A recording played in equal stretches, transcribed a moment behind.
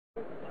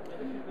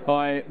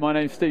Hi, my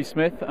name's Steve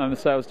Smith. I'm the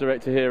Sales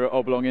Director here at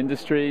Oblong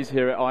Industries,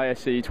 here at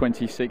ISE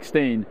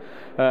 2016.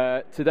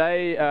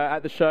 Today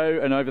at the show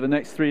and over the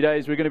next 3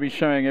 days we're going to be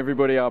showing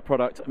everybody our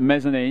product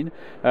Mezzanine.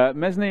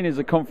 Mezzanine is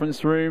a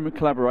conference room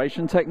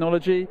collaboration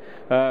technology.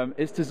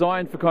 It's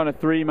designed for kind of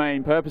three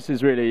main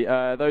purposes really.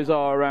 Those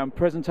are around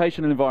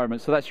presentation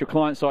environments, so that's your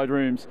client-side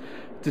rooms,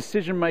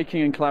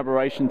 decision-making and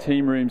collaboration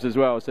team rooms as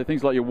well, so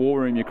things like your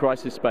war room, your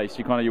crisis space,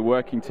 your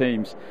working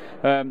teams.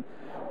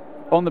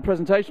 On the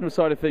presentational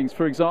side of things,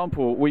 for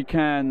example, we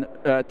can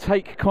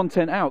take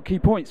content out, key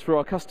points for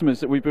our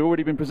customers that we've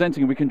already been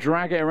presenting, and we can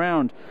drag it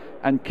around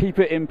and keep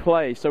it in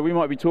play. So we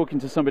might be talking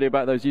to somebody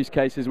about those use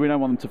cases, we don't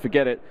want them to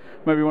forget it.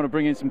 Maybe we want to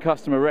bring in some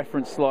customer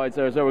reference slides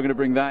there as well, we're going to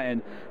bring that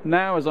in.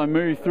 Now as I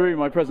move through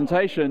my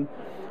presentation,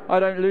 I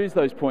don't lose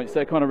those points,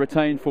 they're kind of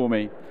retained for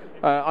me.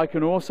 I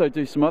can also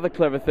do some other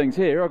clever things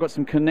here. I've got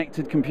some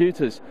connected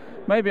computers.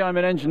 Maybe I'm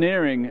an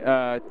engineering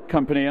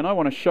company and I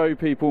want to show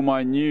people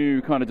my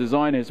new kind of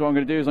design here. So what I'm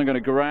going to do is I'm going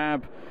to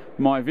grab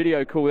my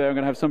video call there, I'm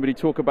going to have somebody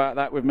talk about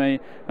that with me,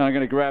 and I'm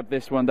going to grab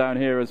this one down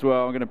here as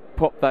well. I'm going to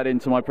pop that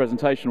into my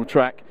presentational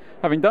track.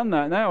 Having done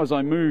that, now as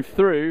I move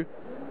through,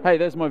 hey,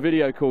 there's my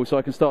video call, so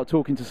I can start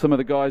talking to some of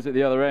the guys at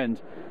the other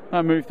end.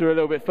 I move through a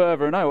little bit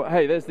further and oh,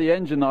 hey, there's the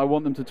engine that I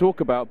want them to talk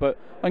about, but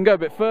I can go a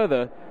bit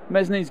further.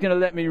 Mezzanine's going to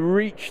let me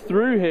reach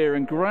through here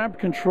and grab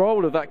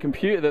control of that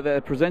computer that they're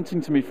presenting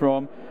to me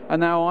from, and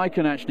now I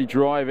can actually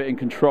drive it and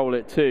control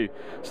it too.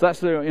 So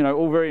that's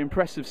all very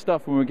impressive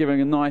stuff when we're giving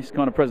a nice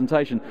kind of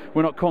presentation.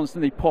 We're not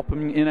constantly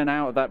popping in and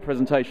out of that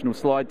presentational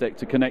slide deck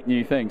to connect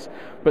new things.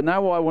 But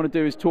now what I want to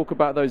do is talk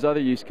about those other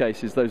use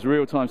cases, those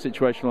real-time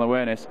situational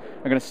awareness.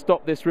 I'm going to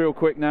stop this real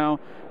quick now,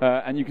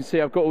 and you can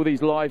see I've got all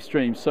these live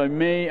streams. So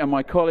me and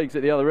my colleagues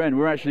at the other end,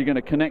 we're actually going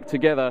to connect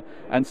together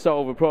and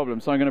solve a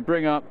problem. So I'm going to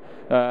bring up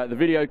the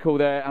video call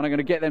there, and I'm going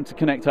to get them to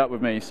connect up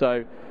with me.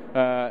 So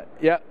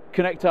yeah,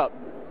 connect up.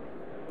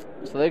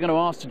 So they're going to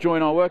ask to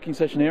join our working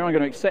session here. I'm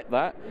going to accept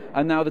that,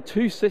 and now the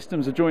two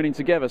systems are joining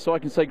together, so I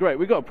can say, great,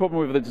 we've got a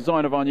problem with the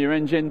design of our new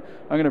engine.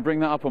 I'm going to bring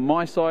that up on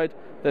my side.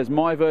 There's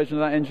my version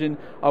of that engine.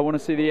 I want to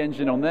see the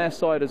engine on their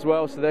side as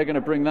well, so they're going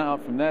to bring that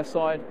up from their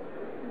side.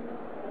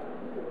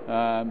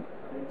 So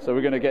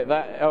we're going to get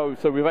that. Oh,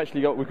 so we've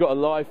got a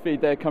live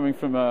feed there coming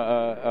from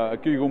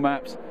Google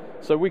Maps,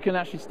 so we can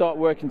actually start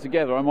working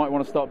together. I might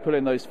want to start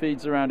pulling those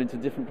feeds around into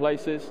different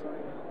places,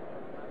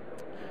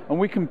 and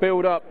we can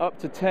build up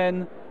to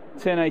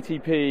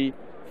 1080p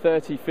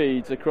 30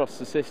 feeds across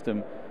the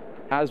system,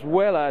 as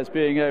well as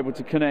being able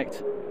to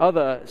connect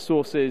other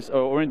sources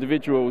or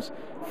individuals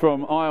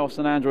from iOS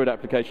and Android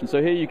applications.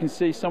 So here you can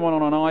see someone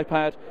on an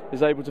iPad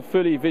is able to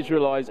fully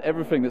visualize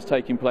everything that's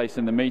taking place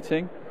in the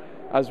meeting,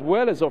 as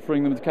well as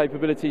offering them the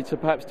capability to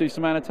perhaps do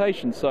some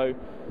annotation. So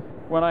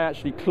when I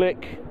actually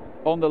click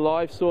on the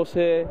live source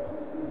here,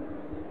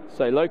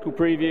 say local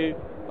preview,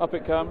 up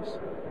it comes.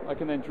 I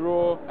can then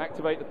draw,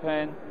 activate the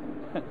pen,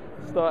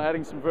 start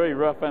adding some very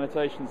rough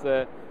annotations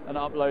there, and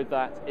upload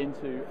that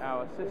into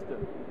our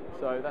system.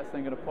 So that's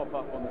then going to pop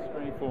up on the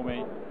screen for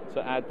me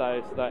to add that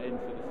into the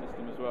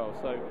system as well.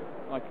 So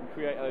I can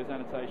create those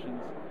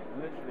annotations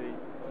and literally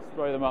just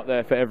throw them up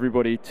there for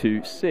everybody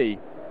to see.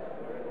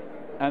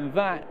 And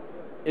that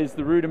is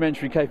the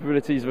rudimentary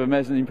capabilities of a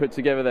Mezzanine put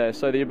together there.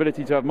 So the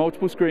ability to have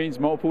multiple screens,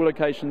 multiple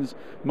locations,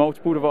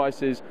 multiple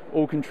devices,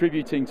 all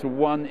contributing to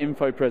one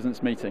info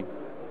presence meeting.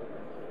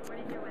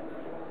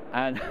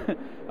 And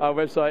our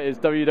website is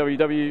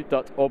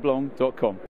www.oblong.com.